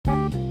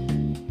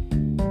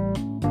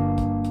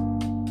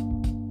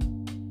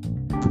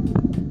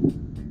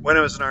When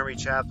I was an Army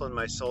chaplain,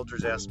 my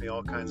soldiers asked me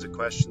all kinds of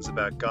questions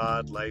about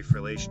God, life,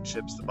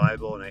 relationships, the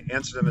Bible, and I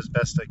answered them as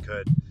best I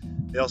could.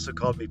 They also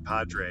called me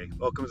Padre.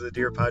 Welcome to the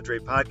Dear Padre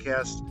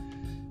podcast,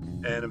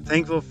 and I'm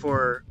thankful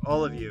for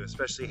all of you,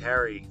 especially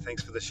Harry.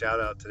 Thanks for the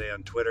shout out today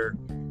on Twitter.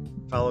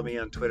 Follow me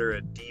on Twitter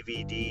at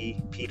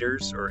DVD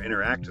Peters or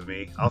interact with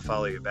me. I'll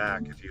follow you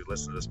back if you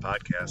listen to this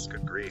podcast.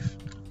 Good grief.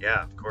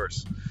 Yeah, of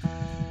course.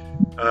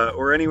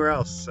 Or anywhere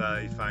else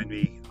you find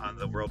me on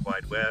the World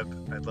Wide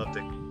Web. I'd love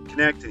to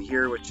connect and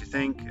hear what you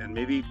think and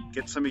maybe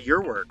get some of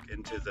your work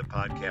into the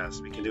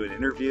podcast. We can do an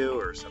interview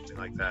or something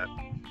like that.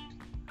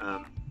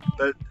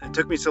 But it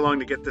took me so long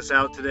to get this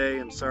out today.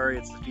 I'm sorry,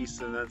 it's the Feast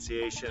of the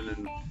Annunciation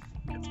and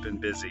it's been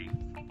busy,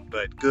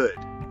 but good.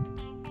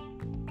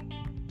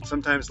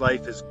 Sometimes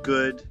life is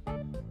good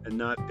and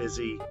not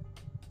busy.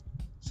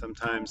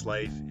 Sometimes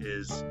life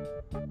is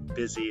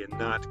busy and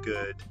not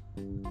good.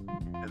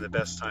 And the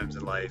best times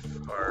in life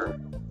are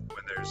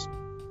when there's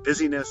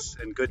busyness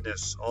and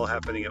goodness all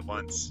happening at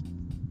once.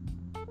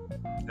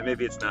 And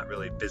maybe it's not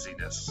really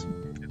busyness,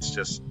 it's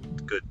just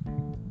good.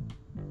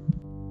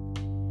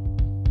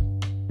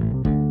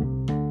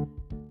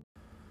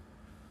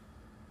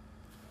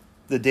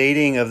 The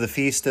dating of the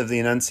Feast of the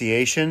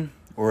Annunciation,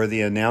 or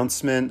the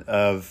announcement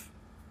of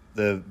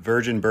the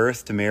virgin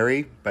birth to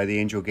Mary by the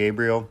angel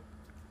Gabriel,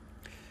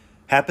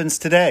 happens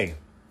today.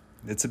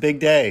 It's a big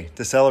day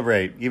to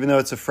celebrate. Even though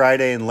it's a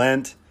Friday in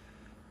Lent,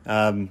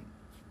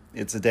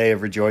 it's a day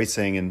of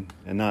rejoicing and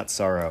not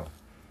sorrow.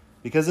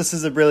 Because this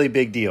is a really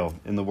big deal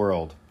in the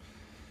world.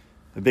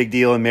 A big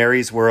deal in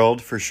Mary's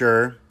world, for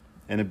sure,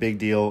 and a big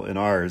deal in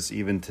ours,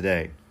 even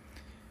today.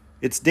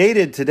 It's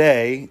dated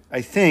today,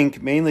 I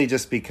think, mainly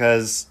just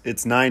because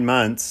it's 9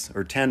 months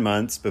or 10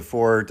 months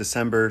before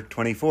December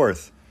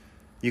 24th.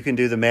 You can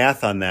do the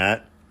math on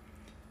that.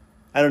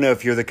 I don't know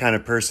if you're the kind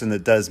of person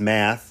that does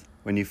math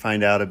when you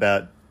find out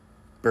about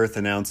birth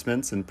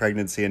announcements and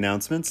pregnancy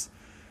announcements.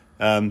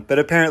 But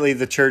apparently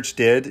the church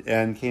did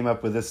and came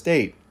up with this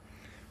date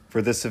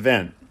for this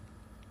event.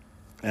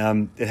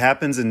 It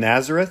happens in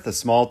Nazareth, a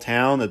small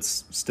town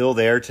that's still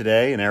there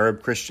today, an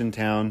Arab Christian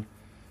town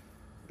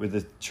with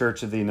the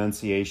Church of the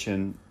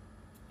Annunciation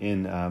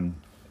in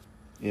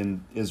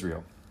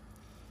Israel.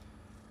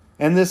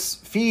 And this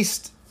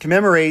feast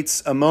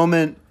commemorates a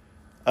moment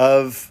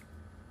of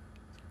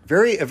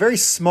a very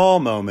small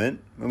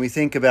moment when we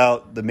think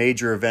about the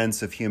major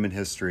events of human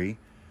history,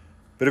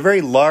 but a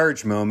very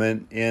large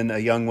moment in a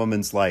young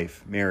woman's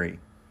life, Mary.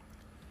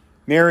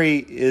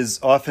 Mary is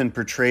often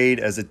portrayed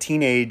as a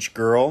teenage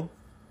girl.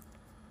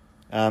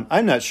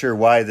 I'm not sure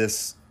why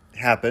this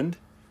happened.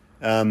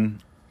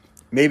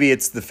 Maybe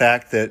it's the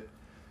fact that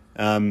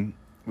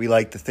we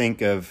like to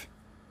think of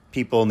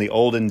people in the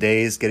olden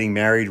days getting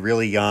married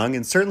really young,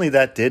 and certainly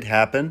that did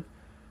happen.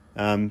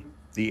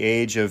 The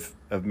age of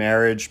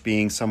marriage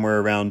being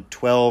somewhere around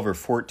 12 or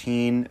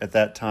 14 at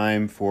that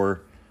time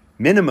for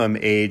minimum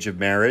age of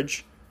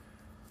marriage.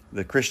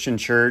 The Christian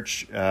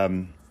church,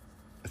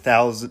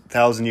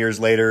 1,000 years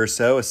later or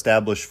so,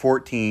 established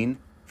 14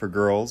 for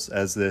girls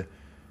as the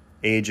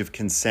age of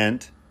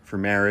consent for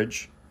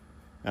marriage.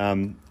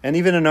 And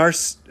even in our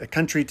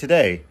country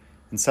today,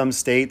 in some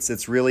states,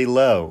 it's really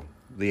low.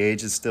 The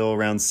age is still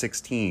around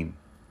 16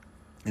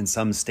 in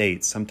some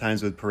states,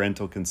 sometimes with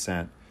parental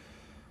consent.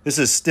 This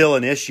is still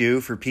an issue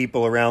for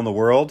people around the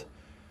world.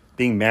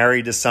 Being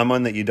married to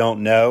someone that you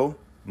don't know,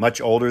 much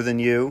older than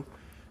you,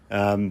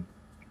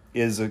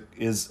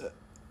 is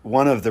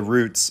one of the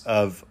roots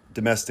of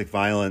domestic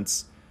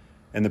violence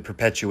and the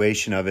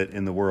perpetuation of it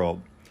in the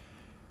world.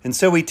 And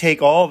so we take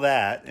all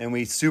that and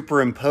we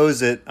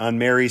superimpose it on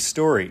Mary's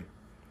story.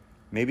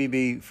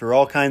 Maybe for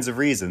all kinds of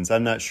reasons.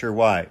 I'm not sure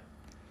why.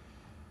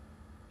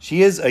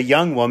 She is a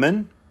young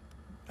woman.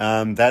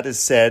 That is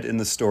said in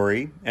the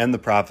story and the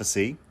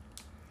prophecy.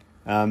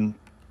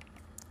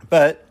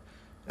 But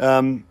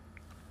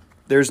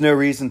there's no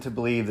reason to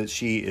believe that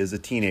she is a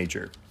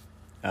teenager.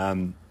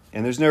 And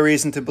there's no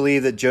reason to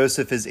believe that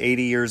Joseph is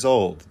 80 years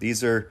old.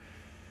 These are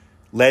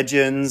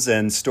legends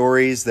and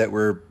stories that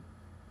were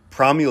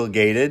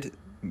promulgated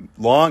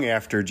long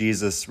after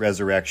Jesus'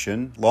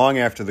 resurrection, long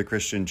after the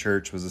Christian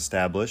church was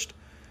established,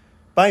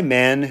 by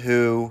men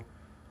who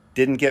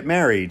didn't get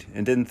married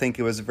and didn't think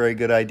it was a very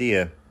good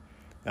idea,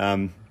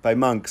 by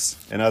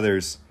monks and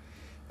others.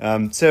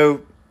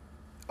 So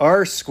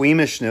our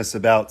squeamishness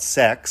about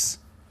sex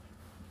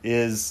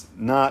is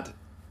not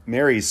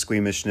Mary's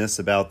squeamishness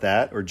about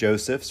that, or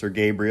Joseph's, or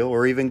Gabriel,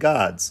 or even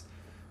God's.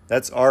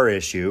 That's our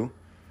issue.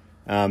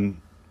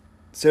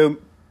 So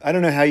I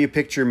don't know how you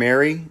picture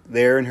Mary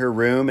there in her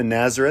room in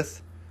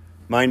Nazareth,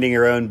 minding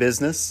her own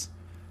business,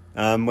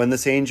 when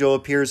this angel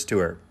appears to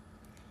her.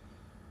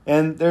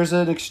 And there's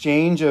an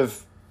exchange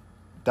of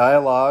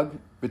dialogue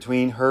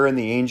between her and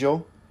the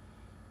angel,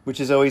 which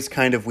is always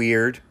kind of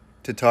weird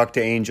to talk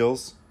to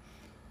angels.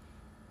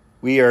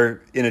 We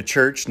are in a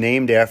church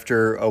named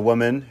after a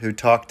woman who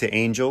talked to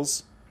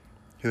angels,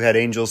 who had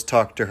angels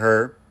talk to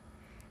her.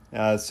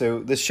 So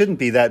this shouldn't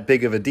be that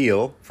big of a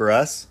deal for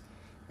us.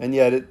 And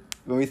yet,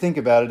 when we think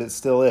about it, it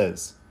still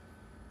is.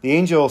 The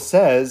angel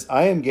says,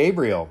 I am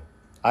Gabriel.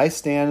 I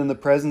stand in the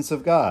presence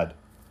of God,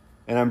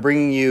 and I'm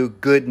bringing you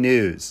good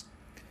news.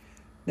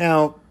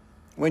 Now,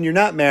 when you're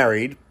not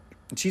married,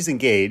 and she's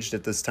engaged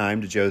at this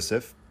time to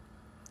Joseph,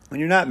 when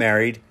you're not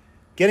married,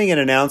 getting an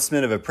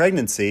announcement of a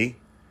pregnancy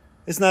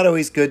is not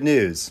always good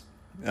news.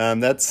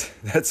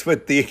 That's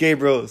what the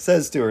Gabriel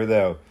says to her,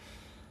 though.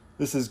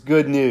 This is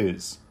good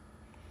news.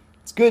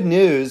 It's good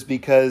news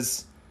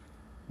because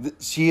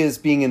she is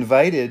being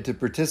invited to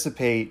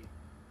participate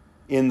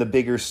in the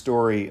bigger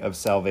story of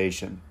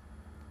salvation.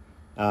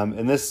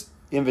 And this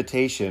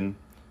invitation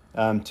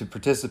to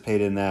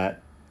participate in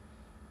that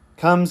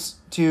comes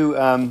to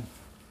a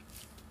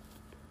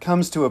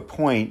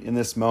point in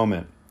this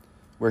moment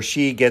where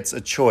she gets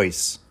a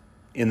choice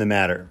in the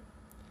matter.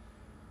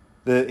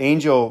 The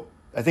angel,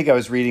 I think I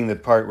was reading the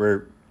part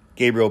where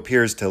Gabriel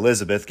appears to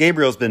Elizabeth.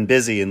 Gabriel's been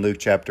busy in Luke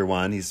chapter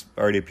 1. He's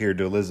already appeared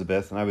to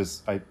Elizabeth,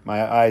 and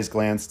my eyes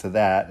glanced to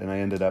that, and I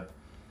ended up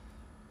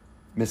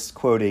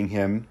misquoting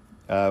him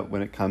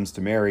when it comes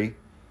to Mary.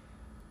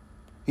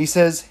 He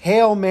says,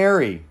 "Hail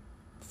Mary,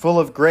 full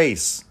of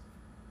grace."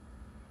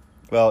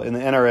 Well, in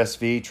the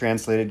NRSV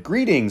translated,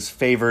 "Greetings,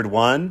 favored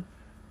one."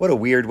 What a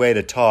weird way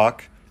to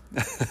talk.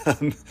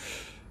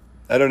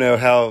 I don't know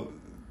how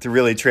to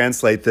really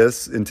translate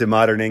this into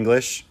modern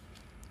English.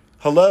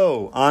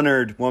 "Hello,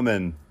 honored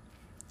woman.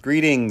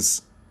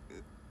 Greetings,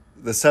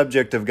 the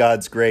subject of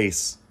God's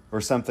grace," or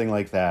something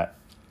like that.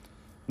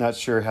 Not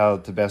sure how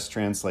to best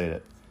translate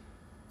it.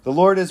 "The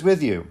Lord is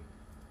with you."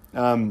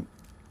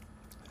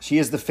 She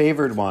is the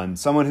favored one,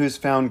 someone who's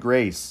found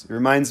grace. It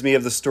reminds me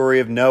of the story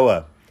of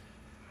Noah,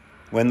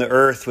 when the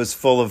earth was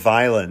full of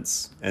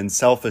violence and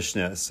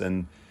selfishness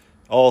and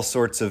all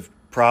sorts of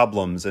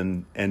problems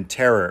and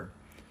terror.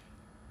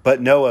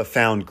 But Noah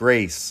found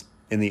grace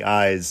in the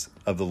eyes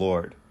of the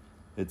Lord,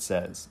 it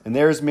says. And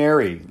there's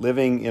Mary,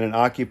 living in an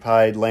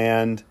occupied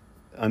land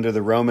under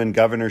the Roman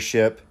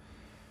governorship.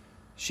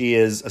 She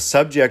is a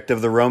subject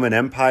of the Roman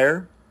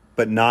Empire,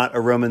 but not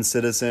a Roman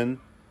citizen.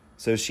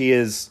 So she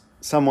is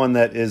someone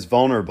that is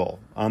vulnerable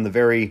on the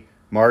very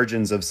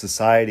margins of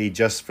society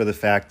just for the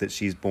fact that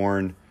she's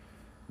born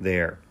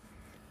there.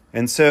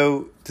 And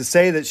so to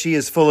say that she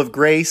is full of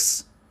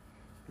grace,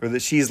 or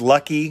that she's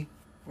lucky,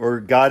 or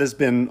God has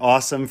been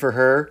awesome for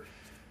her,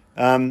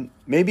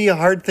 may be a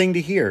hard thing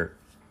to hear.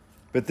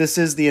 But this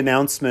is the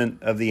announcement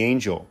of the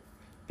angel,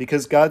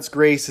 because God's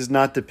grace is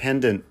not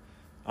dependent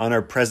on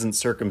our present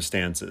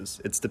circumstances.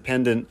 It's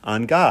dependent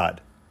on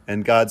God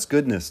and God's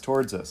goodness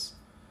towards us.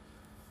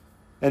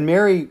 And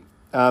Mary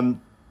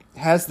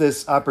has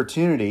this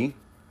opportunity.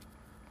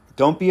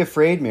 Don't be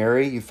afraid,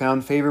 Mary. You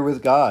found favor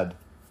with God.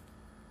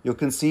 You'll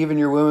conceive in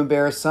your womb and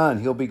bear a son.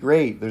 He'll be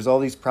great. There's all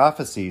these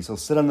prophecies. He'll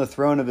sit on the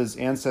throne of his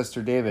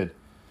ancestor David.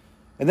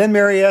 And then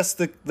Mary asks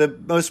the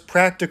most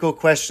practical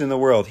question in the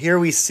world. Here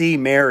we see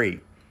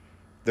Mary,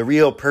 the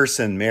real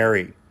person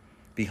Mary,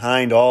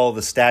 behind all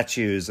the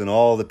statues and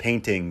all the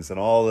paintings and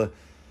all the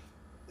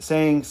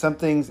saying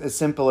something as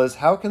simple as,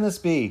 "How can this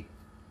be,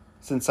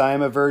 since I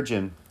am a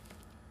virgin?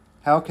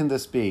 How can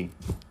this be?"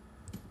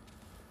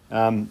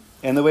 And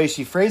the way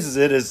she phrases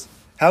it is,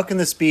 "How can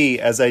this be,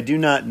 as I do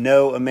not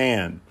know a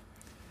man?"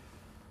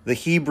 The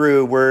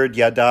Hebrew word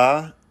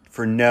yada,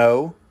 for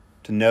know,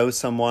 to know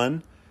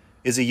someone,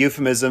 is a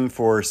euphemism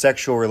for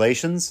sexual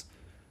relations.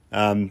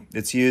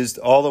 It's used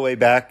all the way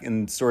back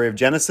in the story of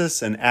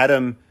Genesis, and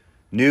Adam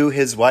knew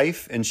his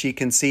wife and she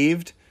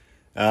conceived.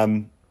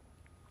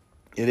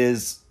 It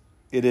is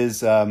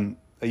a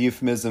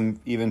euphemism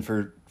even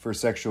for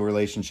sexual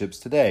relationships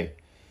today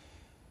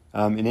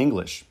in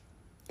English.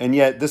 And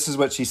yet this is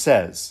what she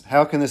says.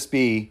 How can this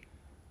be,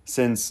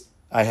 since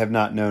I have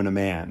not known a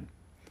man?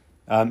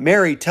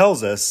 Mary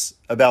tells us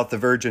about the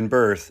virgin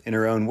birth in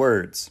her own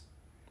words.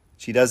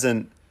 She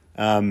doesn't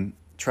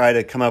try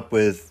to come up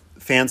with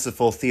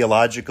fanciful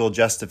theological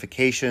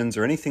justifications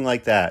or anything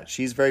like that.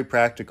 She's very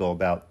practical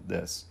about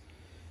this.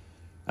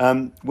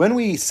 When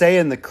we say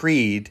in the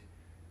Creed,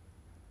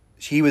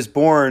 "He was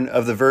born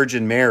of the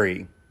Virgin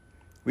Mary,"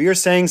 we are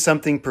saying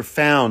something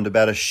profound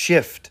about a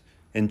shift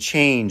and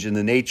change in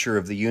the nature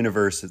of the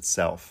universe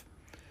itself.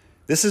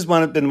 This has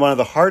been one of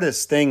the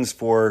hardest things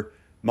for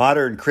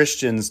modern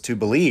Christians to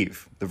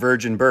believe, the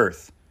virgin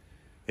birth.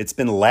 It's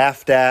been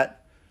laughed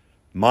at,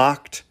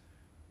 mocked.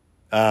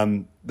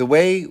 The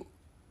way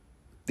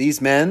these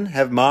men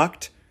have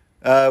mocked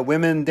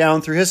women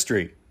down through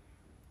history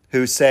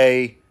who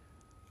say,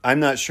 "I'm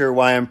not sure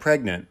why I'm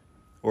pregnant,"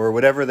 or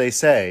whatever they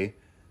say.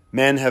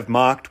 Men have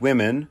mocked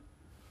women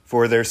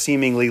for their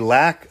seemingly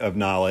lack of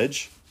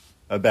knowledge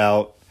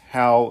about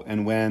how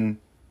and when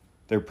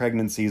their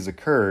pregnancies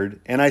occurred.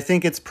 And I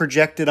think it's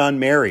projected on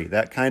Mary.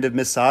 That kind of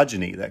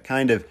misogyny, that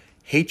kind of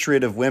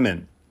hatred of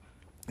women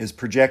is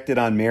projected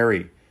on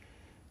Mary.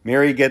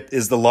 Mary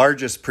is the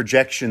largest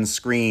projection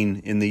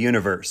screen in the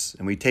universe,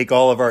 and we take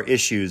all of our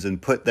issues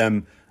and put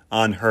them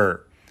on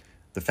her.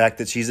 The fact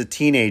that she's a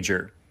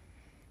teenager,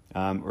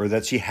 or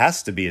that she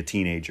has to be a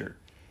teenager.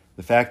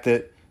 The fact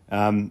that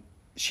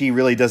she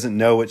really doesn't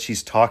know what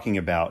she's talking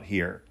about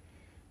here.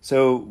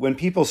 So when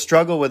people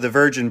struggle with the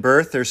virgin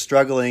birth, they're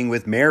struggling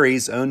with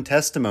Mary's own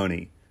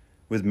testimony,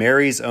 with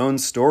Mary's own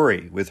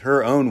story, with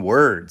her own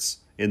words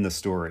in the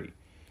story.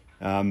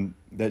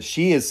 That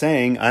she is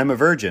saying, I'm a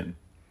virgin.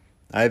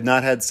 I have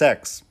not had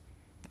sex.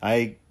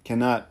 I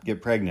cannot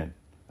get pregnant.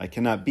 I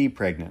cannot be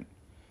pregnant.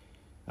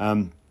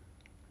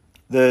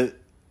 The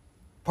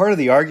part of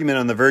the argument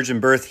on the virgin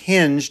birth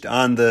hinged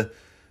on the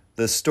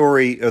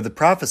story or the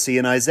prophecy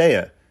in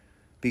Isaiah.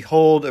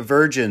 Behold, a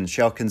virgin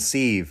shall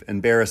conceive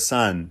and bear a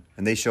son,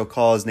 and they shall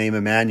call his name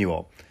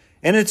Emmanuel.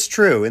 And it's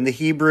true. In the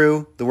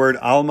Hebrew, the word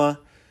alma,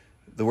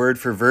 the word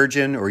for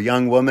virgin or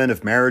young woman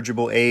of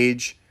marriageable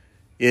age,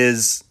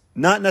 is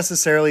not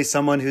necessarily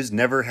someone who's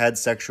never had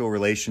sexual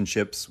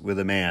relationships with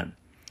a man.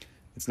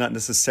 It's not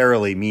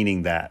necessarily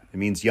meaning that. It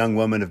means young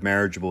woman of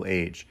marriageable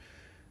age.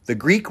 The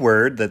Greek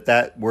word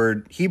that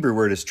word, Hebrew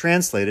word, is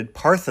translated,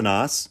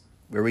 Parthenos,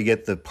 where we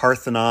get the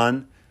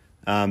Parthenon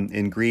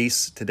in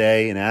Greece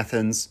today, in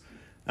Athens,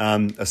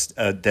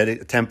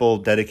 a temple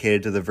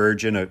dedicated to the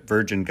Virgin, a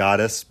virgin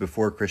goddess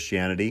before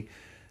Christianity.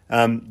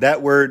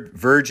 That word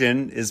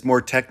virgin is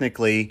more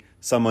technically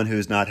someone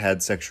who's not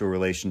had sexual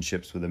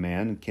relationships with a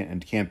man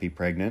and can't be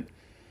pregnant.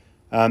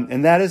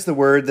 And that is the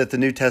word that the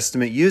New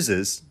Testament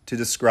uses to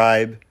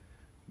describe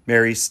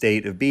Mary's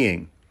state of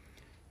being.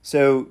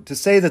 So to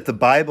say that the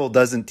Bible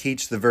doesn't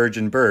teach the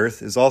virgin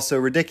birth is also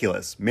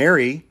ridiculous.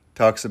 Mary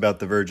talks about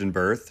the virgin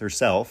birth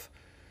herself,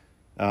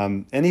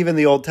 and even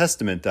the Old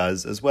Testament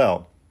does as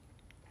well.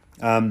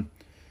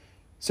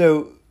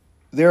 So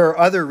there are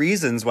other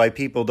reasons why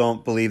people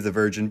don't believe the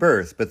virgin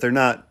birth, but they're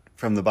not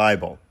from the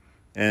Bible.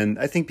 And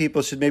I think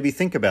people should maybe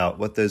think about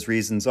what those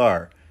reasons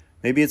are.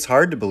 Maybe it's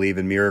hard to believe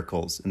in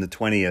miracles in the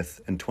 20th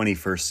and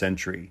 21st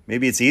century.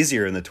 Maybe it's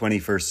easier in the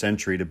 21st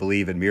century to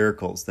believe in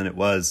miracles than it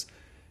was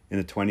in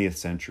the 20th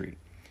century.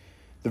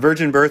 The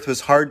virgin birth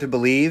was hard to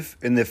believe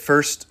in the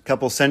first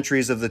couple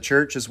centuries of the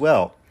church as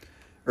well.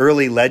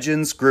 Early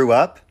legends grew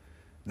up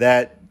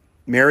that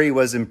Mary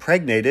was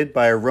impregnated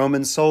by a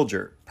Roman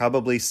soldier,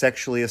 probably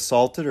sexually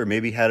assaulted or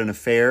maybe had an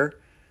affair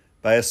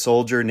by a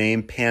soldier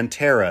named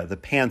Pantera, the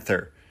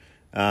Panther.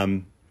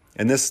 And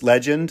this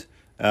legend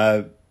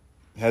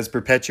has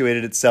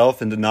perpetuated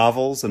itself into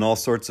novels and all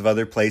sorts of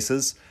other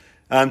places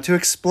to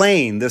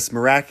explain this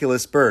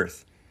miraculous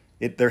birth.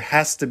 There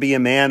has to be a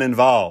man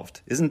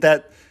involved. Isn't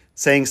that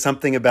saying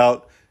something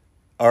about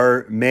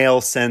our male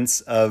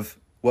sense of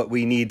what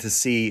we need to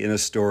see in a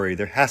story?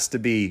 There has to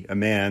be a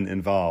man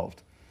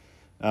involved.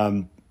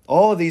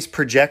 All of these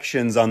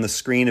projections on the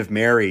screen of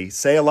Mary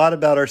say a lot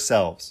about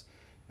ourselves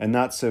and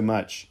not so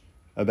much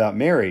about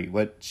Mary,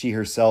 what she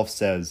herself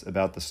says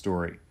about the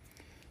story.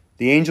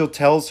 The angel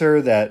tells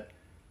her that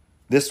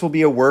this will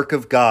be a work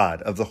of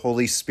God, of the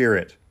Holy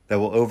Spirit, that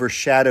will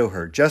overshadow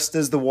her, just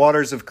as the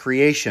waters of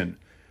creation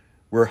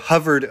were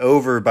hovered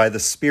over by the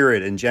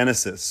Spirit in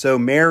Genesis. So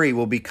Mary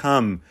will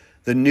become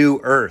the new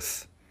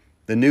earth,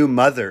 the new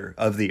mother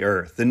of the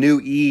earth, the new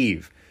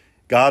Eve.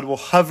 God will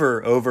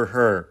hover over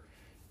her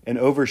and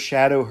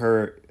overshadow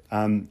her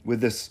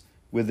with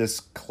this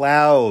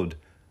cloud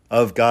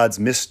of God's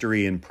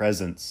mystery and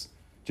presence,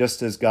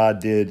 just as God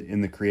did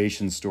in the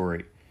creation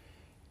story.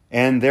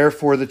 And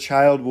therefore the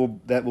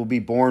child that will be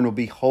born will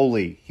be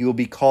holy. He will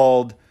be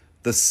called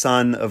the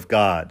Son of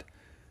God.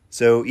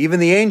 So even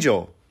the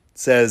angel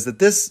says that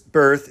this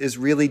birth is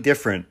really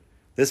different.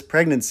 This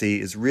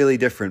pregnancy is really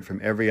different from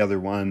every other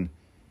one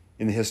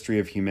in the history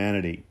of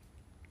humanity.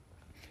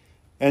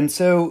 And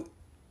so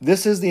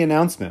this is the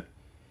announcement.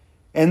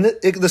 And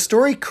the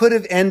story could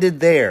have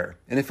ended there.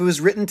 And if it was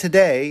written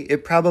today,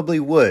 it probably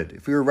would.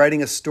 If we were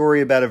writing a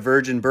story about a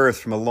virgin birth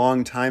from a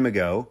long time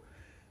ago,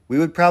 we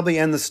would probably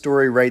end the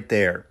story right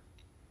there.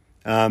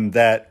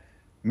 That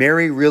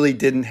Mary really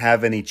didn't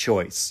have any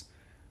choice.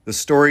 The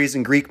stories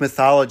in Greek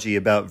mythology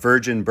about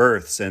virgin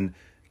births and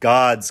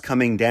gods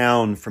coming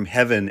down from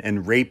heaven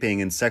and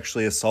raping and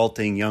sexually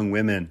assaulting young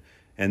women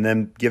and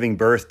then giving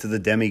birth to the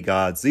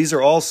demigods. These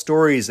are all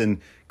stories in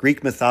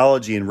Greek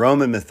mythology and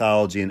Roman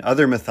mythology and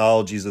other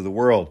mythologies of the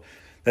world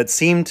that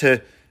seem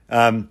to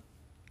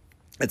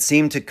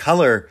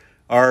color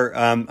our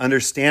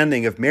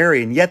understanding of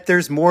Mary. And yet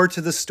there's more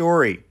to the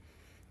story.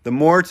 The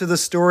more to the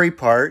story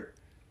part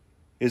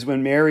is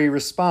when Mary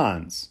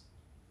responds,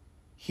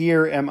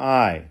 "Here am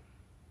I,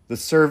 the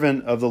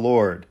servant of the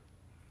Lord.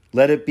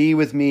 Let it be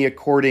with me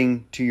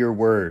according to your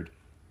word."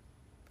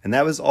 And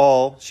that was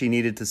all she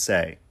needed to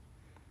say.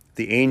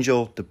 The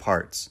angel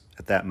departs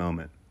at that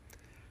moment.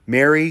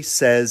 Mary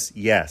says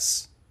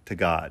yes to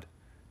God.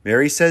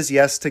 Mary says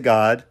yes to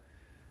God.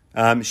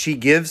 She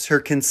gives her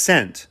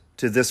consent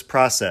to this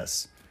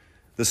process.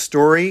 The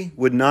story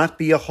would not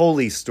be a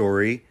holy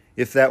story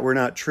if that were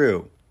not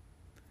true.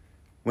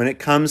 When it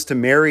comes to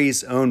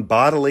Mary's own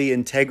bodily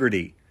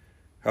integrity,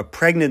 a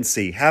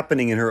pregnancy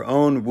happening in her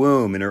own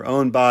womb, in her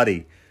own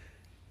body,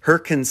 her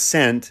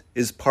consent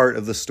is part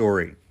of the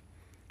story.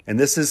 And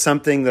this is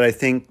something that I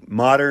think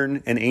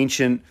modern and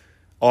ancient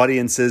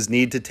audiences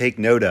need to take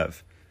note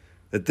of,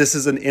 that this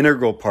is an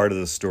integral part of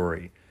the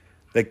story,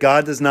 that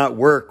God does not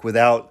work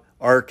without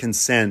our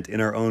consent in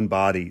our own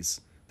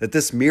bodies, that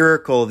this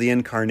miracle of the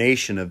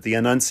incarnation, of the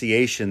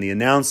Annunciation, the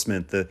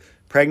announcement, the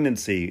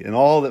pregnancy, and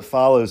all that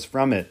follows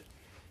from it,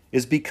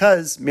 is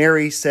because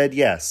Mary said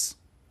yes.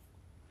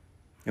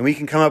 And we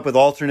can come up with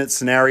alternate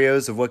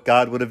scenarios of what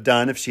God would have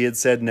done if she had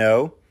said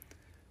no,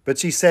 but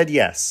she said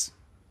yes.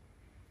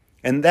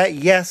 And that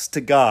yes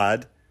to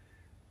God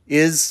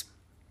is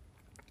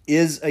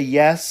a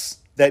yes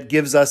that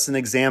gives us an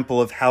example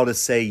of how to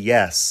say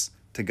yes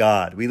to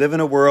God. We live in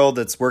a world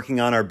that's working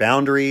on our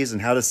boundaries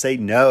and how to say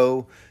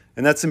no,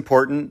 and that's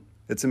important.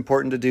 It's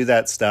important to do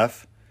that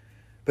stuff.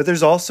 But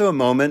there's also a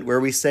moment where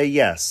we say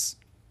yes,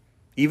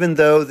 even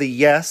though the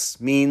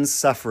yes means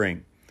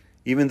suffering,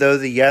 even though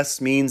the yes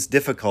means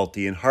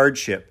difficulty and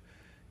hardship,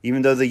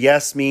 even though the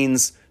yes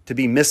means to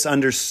be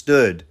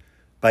misunderstood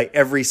by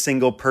every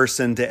single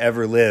person to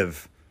ever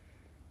live,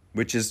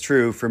 which is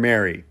true for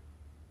Mary.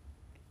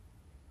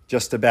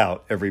 Just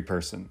about every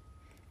person.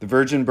 The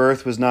virgin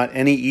birth was not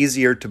any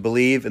easier to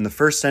believe in the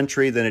first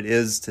century than it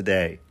is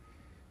today.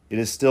 It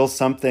is still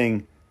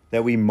something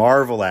that we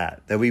marvel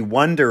at, that we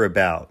wonder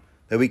about,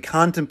 that we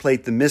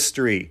contemplate the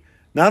mystery,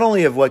 not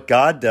only of what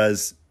God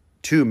does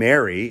to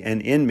Mary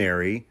and in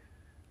Mary,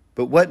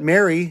 but what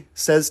Mary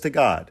says to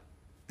God,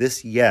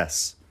 this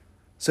yes.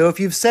 So if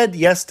you've said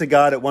yes to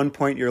God at one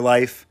point in your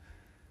life,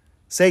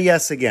 say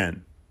yes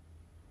again.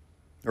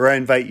 Or I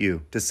invite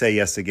you to say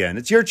yes again.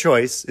 It's your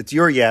choice. It's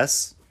your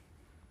yes.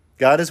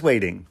 God is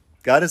waiting.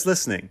 God is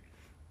listening.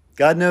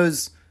 God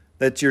knows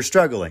that you're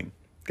struggling.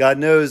 God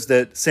knows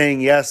that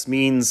saying yes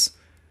means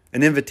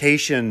an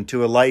invitation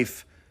to a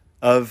life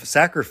of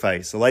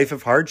sacrifice, a life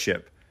of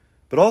hardship,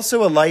 but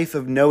also a life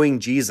of knowing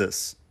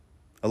Jesus,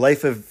 a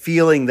life of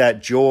feeling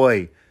that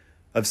joy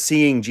of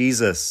seeing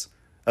Jesus,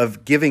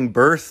 of giving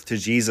birth to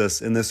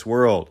Jesus in this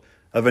world,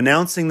 of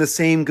announcing the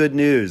same good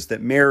news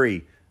that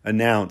Mary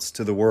announced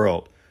to the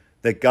world,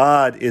 that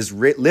God is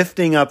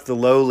lifting up the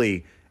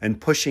lowly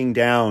and pushing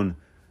down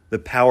the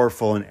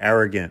powerful and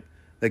arrogant,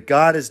 that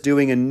God is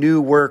doing a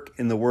new work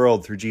in the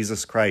world through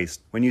Jesus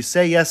Christ. When you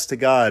say yes to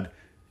God,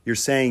 you're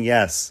saying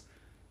yes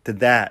to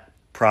that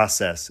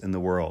process in the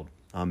world.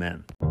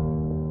 Amen.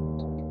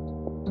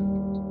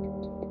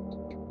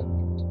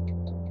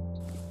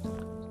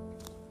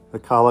 The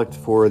Collect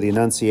for the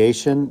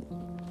Annunciation.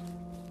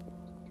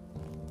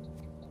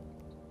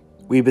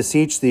 We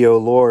beseech thee, O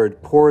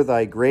Lord, pour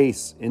thy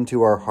grace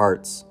into our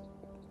hearts,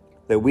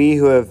 that we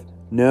who have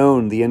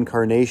known the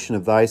incarnation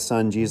of thy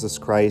Son, Jesus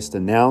Christ,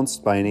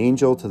 announced by an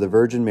angel to the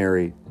Virgin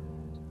Mary,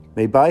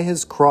 may by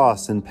his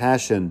cross and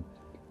passion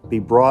be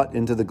brought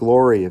into the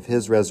glory of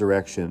his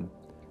resurrection,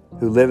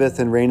 who liveth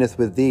and reigneth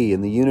with thee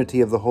in the unity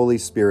of the Holy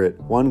Spirit,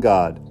 one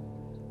God,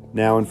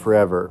 now and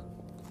forever.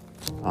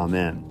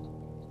 Amen.